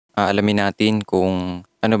aalamin natin kung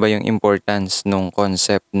ano ba yung importance ng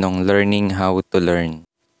concept ng learning how to learn.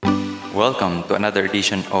 Welcome to another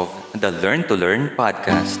edition of the Learn to Learn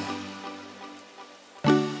podcast.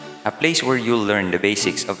 A place where you'll learn the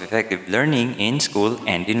basics of effective learning in school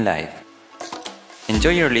and in life.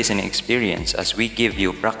 Enjoy your listening experience as we give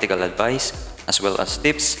you practical advice as well as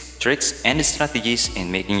tips, tricks, and strategies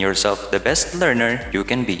in making yourself the best learner you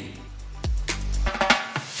can be.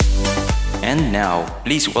 And now,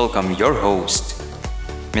 please welcome your host,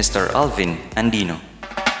 Mr. Alvin Andino.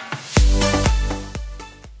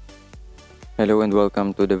 Hello and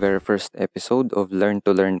welcome to the very first episode of Learn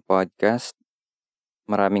to Learn podcast.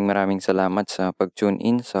 Maraming salamat sa pag-tune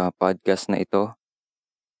in sa podcast na ito.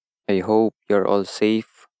 I hope you're all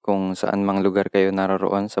safe kung saan mang lugar kayo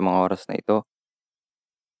naroroon sa mga oras na ito.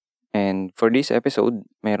 And for this episode,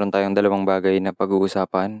 mayroon tayong dalawang bagay na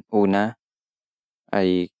pag-uusapan. Una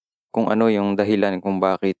ay kung ano yung dahilan kung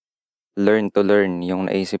bakit Learn to Learn yung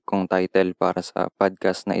naisip kong title para sa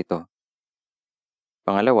podcast na ito.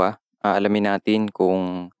 Pangalawa, aalamin natin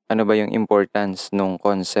kung ano ba yung importance ng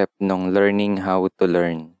concept ng learning how to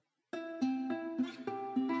learn.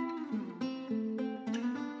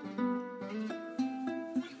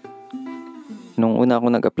 Nung una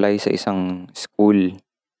ako nag-apply sa isang school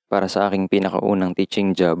para sa aking pinakaunang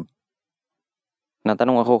teaching job,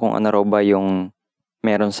 natanong ako kung ano raw ba yung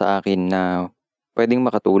meron sa akin na pwedeng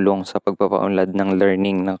makatulong sa pagpapaunlad ng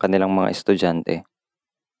learning ng kanilang mga estudyante.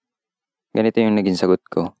 Ganito yung naging sagot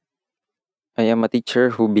ko. I am a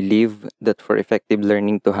teacher who believe that for effective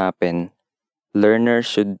learning to happen, learners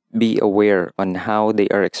should be aware on how they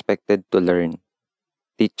are expected to learn.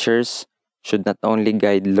 Teachers should not only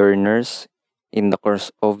guide learners in the course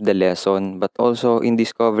of the lesson, but also in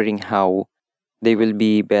discovering how they will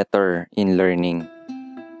be better in learning.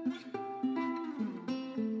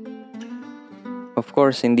 Of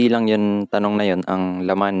course, hindi lang yun tanong na yun ang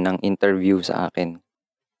laman ng interview sa akin.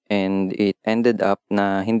 And it ended up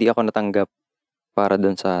na hindi ako natanggap para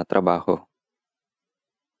dun sa trabaho.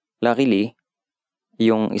 Luckily,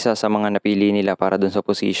 yung isa sa mga napili nila para dun sa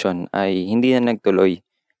position ay hindi na nagtuloy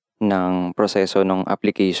ng proseso ng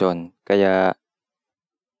application. Kaya,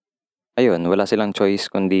 ayun, wala silang choice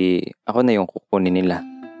kundi ako na yung kukunin nila.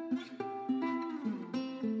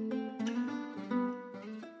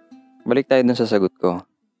 Balik tayo dun sa sagot ko.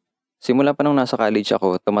 Simula pa nung nasa college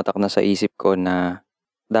ako, tumatak na sa isip ko na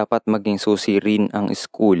dapat maging susi rin ang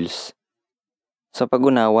schools sa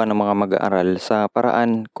pag-unawa ng mga mag-aaral sa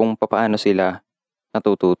paraan kung papaano sila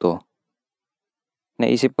natututo.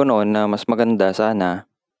 Naisip ko noon na mas maganda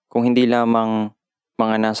sana kung hindi lamang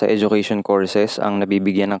mga nasa education courses ang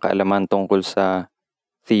nabibigyan ng kaalaman tungkol sa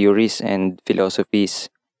theories and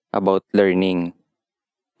philosophies about learning.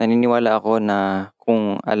 Naniniwala ako na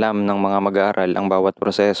kung alam ng mga mag-aaral ang bawat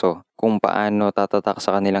proseso, kung paano tatatak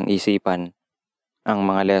sa kanilang isipan ang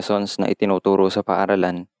mga lessons na itinuturo sa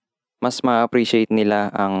paaralan, mas ma-appreciate nila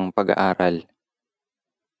ang pag-aaral.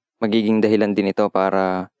 Magiging dahilan din ito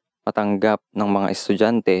para matanggap ng mga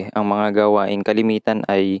estudyante ang mga gawaing kalimitan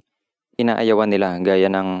ay inaayawan nila gaya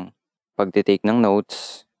ng pagtitake ng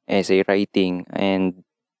notes, essay writing, and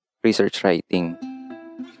research writing.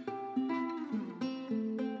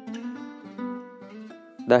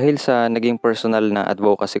 Dahil sa naging personal na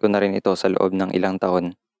advocacy ko na rin ito sa loob ng ilang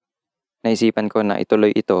taon, naisipan ko na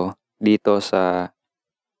ituloy ito dito sa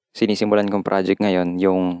sinisimulan kong project ngayon,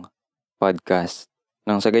 yung podcast.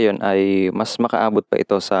 Nang sa gayon ay mas makaabot pa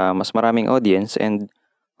ito sa mas maraming audience and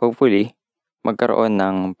hopefully magkaroon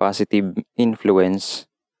ng positive influence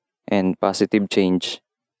and positive change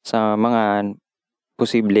sa mga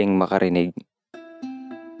posibleng makarinig.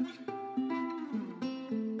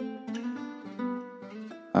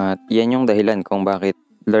 At yan yung dahilan kung bakit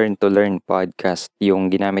Learn to Learn podcast yung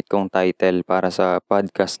ginamit kong title para sa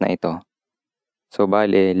podcast na ito. So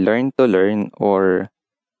bale, Learn to Learn or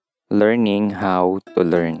Learning how to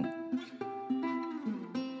Learn.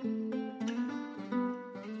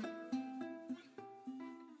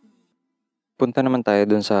 Punta naman tayo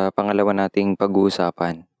dun sa pangalawa nating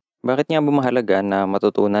pag-uusapan. Bakit nga mahalaga na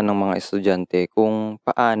matutunan ng mga estudyante kung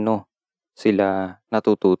paano sila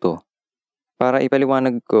natututo? Para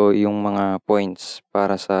ipaliwanag ko yung mga points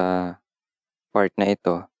para sa part na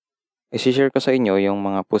ito, i-share ko sa inyo yung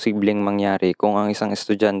mga posibleng mangyari kung ang isang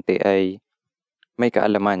estudyante ay may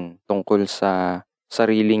kaalaman tungkol sa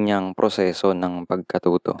sarili niyang proseso ng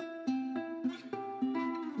pagkatuto.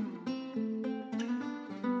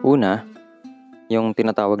 Una, yung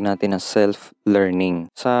tinatawag natin na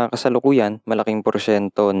self-learning. Sa kasalukuyan, malaking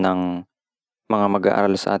porsyento ng mga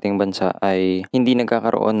mag-aaral sa ating bansa ay hindi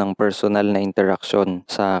nagkakaroon ng personal na interaction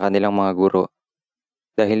sa kanilang mga guro.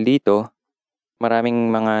 Dahil dito,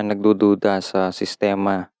 maraming mga nagdududa sa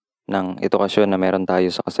sistema ng edukasyon na meron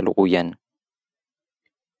tayo sa kasalukuyan.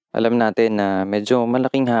 Alam natin na medyo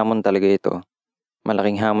malaking hamon talaga ito.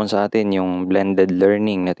 Malaking hamon sa atin yung blended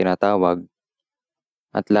learning na tinatawag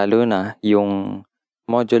at lalo na yung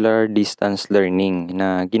modular distance learning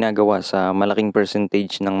na ginagawa sa malaking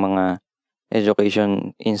percentage ng mga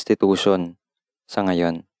education institution sa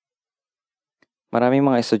ngayon. Maraming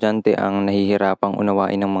mga estudyante ang nahihirapang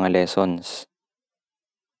unawain ng mga lessons.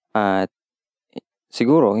 At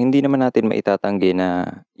siguro, hindi naman natin maitatanggi na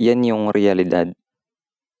yan yung realidad.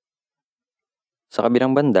 Sa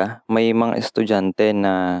kabilang banda, may mga estudyante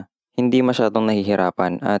na hindi masyadong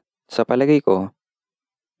nahihirapan at sa palagay ko,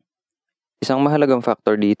 isang mahalagang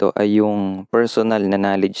factor dito ay yung personal na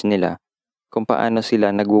knowledge nila kung paano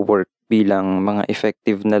sila nagwo-work bilang mga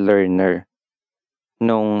effective na learner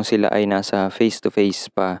nung sila ay nasa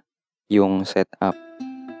face-to-face pa yung setup.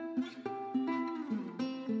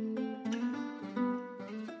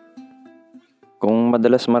 Kung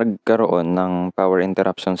madalas magkaroon ng power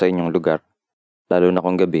interruption sa inyong lugar, lalo na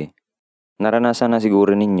kung gabi, naranasan na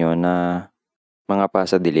siguro ninyo na mga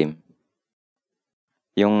pasadilim.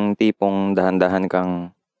 Yung tipong dahan-dahan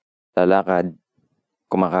kang lalakad,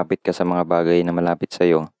 kumakapit ka sa mga bagay na malapit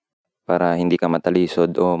sa'yo para hindi ka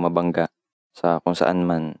matalisod o mabangga sa kung saan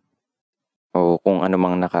man o kung ano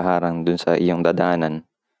mang nakaharang dun sa iyong dadaanan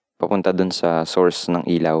papunta dun sa source ng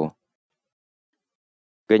ilaw.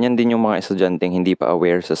 Ganyan din yung mga estudyanteng hindi pa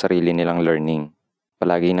aware sa sarili nilang learning.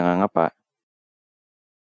 Palaging nangangapa,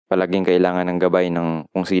 palaging kailangan ng gabay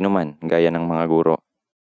ng kung sino man gaya ng mga guro.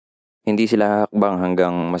 Hindi sila hakbang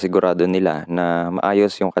hanggang masigurado nila na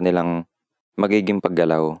maayos yung kanilang magiging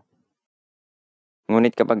paggalaw.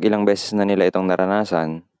 Ngunit kapag ilang beses na nila itong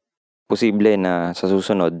naranasan, posible na sa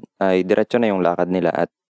susunod ay diretso na yung lakad nila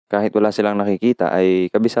at kahit wala silang nakikita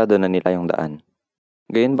ay kabisado na nila yung daan.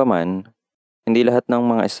 Gayunpaman, hindi lahat ng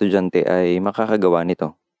mga estudyante ay makakagawa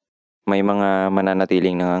nito. May mga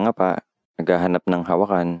mananatiling nangangapa, naghahanap ng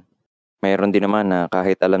hawakan. Mayroon din naman na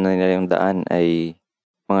kahit alam na nila yung daan ay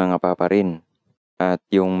mangangapa pa rin. At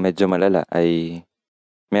yung medyo malala ay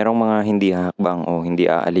merong mga hindi hahakbang o hindi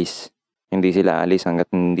aalis. Hindi sila aalis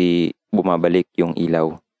hanggat hindi bumabalik yung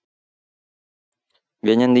ilaw.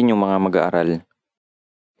 Ganyan din yung mga mag-aaral.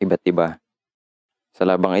 Iba't iba. Sa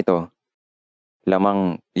labang ito,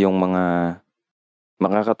 lamang yung mga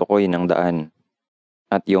makakatukoy ng daan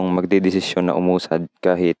at yung magdedesisyon na umusad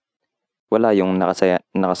kahit wala yung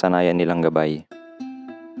nakasanayan nilang gabay.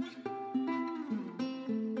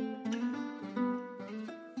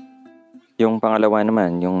 Yung pangalawa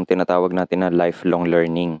naman, yung tinatawag natin na lifelong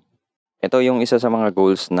learning. Ito yung isa sa mga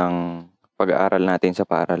goals ng pag-aaral natin sa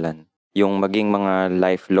paaralan. Yung maging mga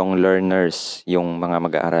lifelong learners yung mga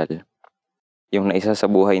mag-aaral. Yung naisa sa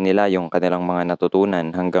buhay nila yung kanilang mga natutunan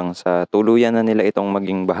hanggang sa tuluyan na nila itong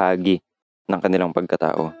maging bahagi ng kanilang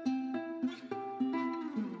pagkatao.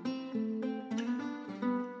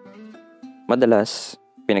 Madalas,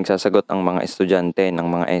 pinagsasagot ang mga estudyante ng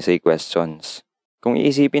mga essay questions. Kung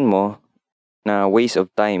iisipin mo na waste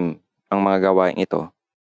of time ang mga gawain ito,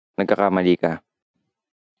 nagkakamali ka.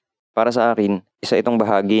 Para sa akin, isa itong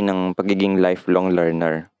bahagi ng pagiging lifelong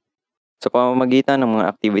learner. Sa pamamagitan ng mga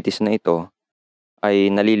activities na ito,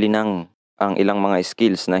 ay nalilinang ang ilang mga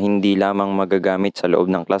skills na hindi lamang magagamit sa loob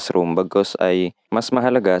ng classroom bagkus ay mas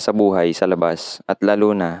mahalaga sa buhay sa labas at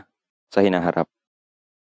lalo na sa hinaharap.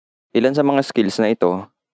 Ilan sa mga skills na ito,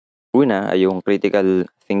 una ay yung critical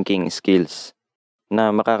thinking skills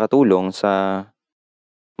na makakatulong sa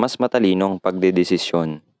mas matalinong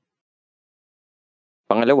pagdedesisyon.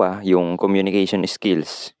 Pangalawa, yung communication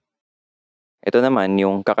skills. Ito naman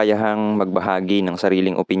yung kakayahang magbahagi ng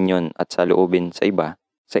sariling opinyon at saloobin sa iba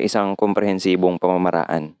sa isang komprehensibong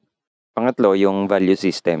pamamaraan. Pangatlo, yung value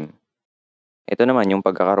system. Ito naman yung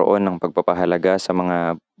pagkakaroon ng pagpapahalaga sa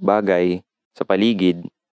mga bagay sa paligid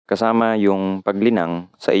kasama yung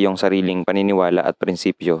paglinang sa iyong sariling paniniwala at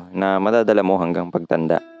prinsipyo na madadala mo hanggang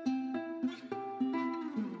pagtanda.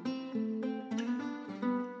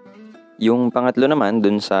 Yung pangatlo naman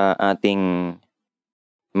dun sa ating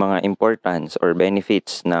mga importance or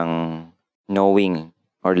benefits ng knowing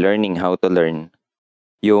or learning how to learn,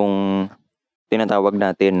 yung tinatawag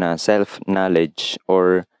natin na self-knowledge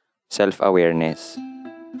or self-awareness.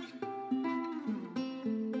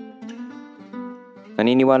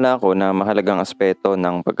 Naniniwala ako na mahalagang aspeto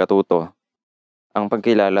ng pagkatuto ang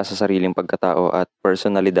pagkilala sa sariling pagkatao at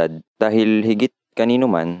personalidad dahil higit kanino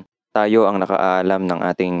man, tayo ang nakaalam ng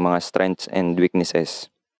ating mga strengths and weaknesses.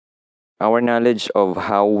 Our knowledge of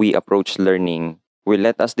how we approach learning will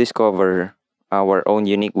let us discover our own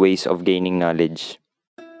unique ways of gaining knowledge.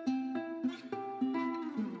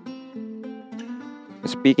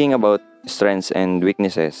 Speaking about strengths and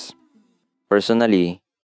weaknesses, personally,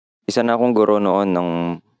 isa na akong guro noon nung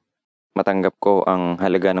matanggap ko ang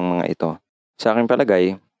halaga ng mga ito. Sa aking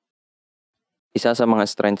palagay, isa sa mga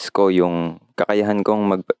strengths ko yung kakayahan kong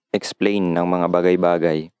mag-explain ng mga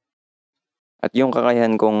bagay-bagay at yung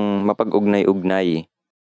kakayahan kong mapag-ugnay-ugnay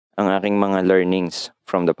ang aking mga learnings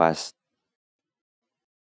from the past.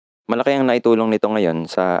 Malaki ang naitulong nito ngayon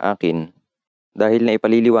sa akin dahil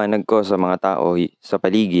naipaliliwanag ko sa mga tao sa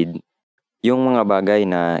paligid yung mga bagay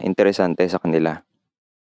na interesante sa kanila.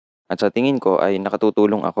 At sa tingin ko ay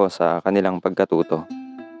nakatutulong ako sa kanilang pagkatuto.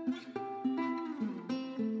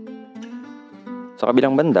 Sa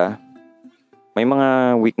kabilang banda, may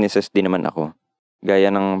mga weaknesses din naman ako.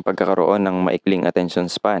 Gaya ng pagkakaroon ng maikling attention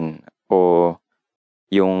span o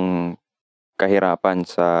yung kahirapan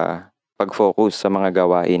sa pag-focus sa mga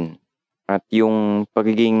gawain. At yung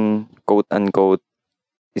pagiging quote-unquote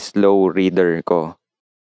slow reader ko,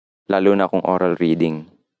 lalo na kung oral reading.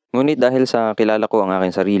 Ngunit dahil sa kilala ko ang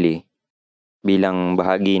aking sarili bilang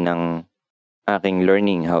bahagi ng aking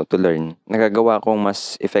learning how to learn, nagagawa kong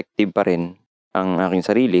mas effective pa rin ang aking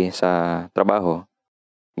sarili sa trabaho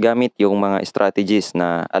gamit yung mga strategies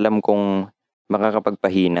na alam kong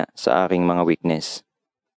makakapagpahina sa aking mga weakness.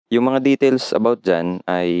 Yung mga details about dyan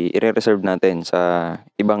ay i-reserve natin sa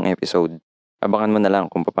ibang episode. Abangan mo na lang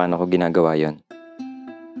kung paano ko ginagawa yon.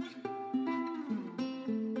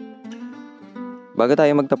 Bago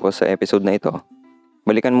tayo magtapos sa episode na ito,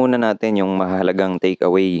 balikan muna natin yung mahalagang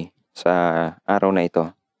takeaway sa araw na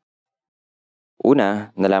ito.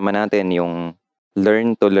 Una, nalaman natin yung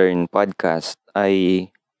Learn to Learn podcast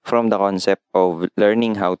ay from the concept of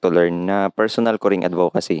learning how to learn na personal ko ring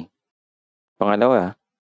advocacy. Pangalawa,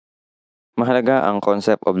 mahalaga ang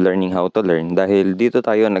concept of learning how to learn dahil dito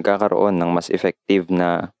tayo nagkakaroon ng mas effective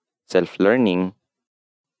na self-learning,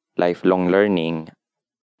 lifelong learning,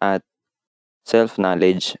 at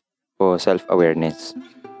self-knowledge o self-awareness.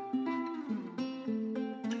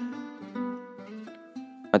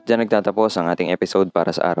 At dyan nagtatapos ang ating episode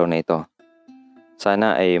para sa araw na ito.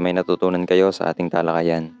 Sana ay may natutunan kayo sa ating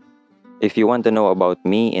talakayan. If you want to know about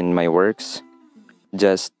me and my works,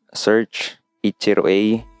 just search Ichiro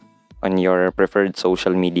A on your preferred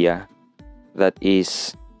social media. That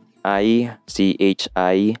is ICHIROU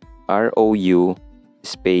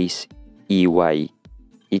space EY.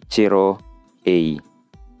 Ichiro A.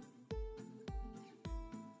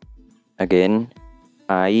 Again,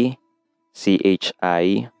 ICHIROU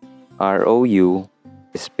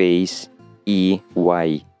space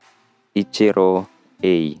EY. Ichiro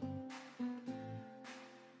A.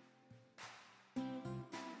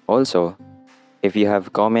 Also, if you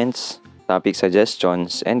have comments, topic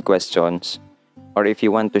suggestions, and questions, or if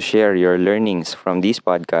you want to share your learnings from this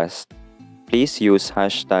podcast, please use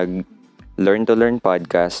hashtag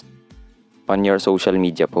LearnToLearnPodcast on your social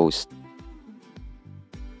media post.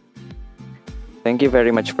 Thank you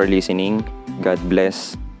very much for listening. God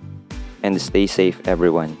bless and stay safe,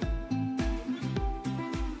 everyone.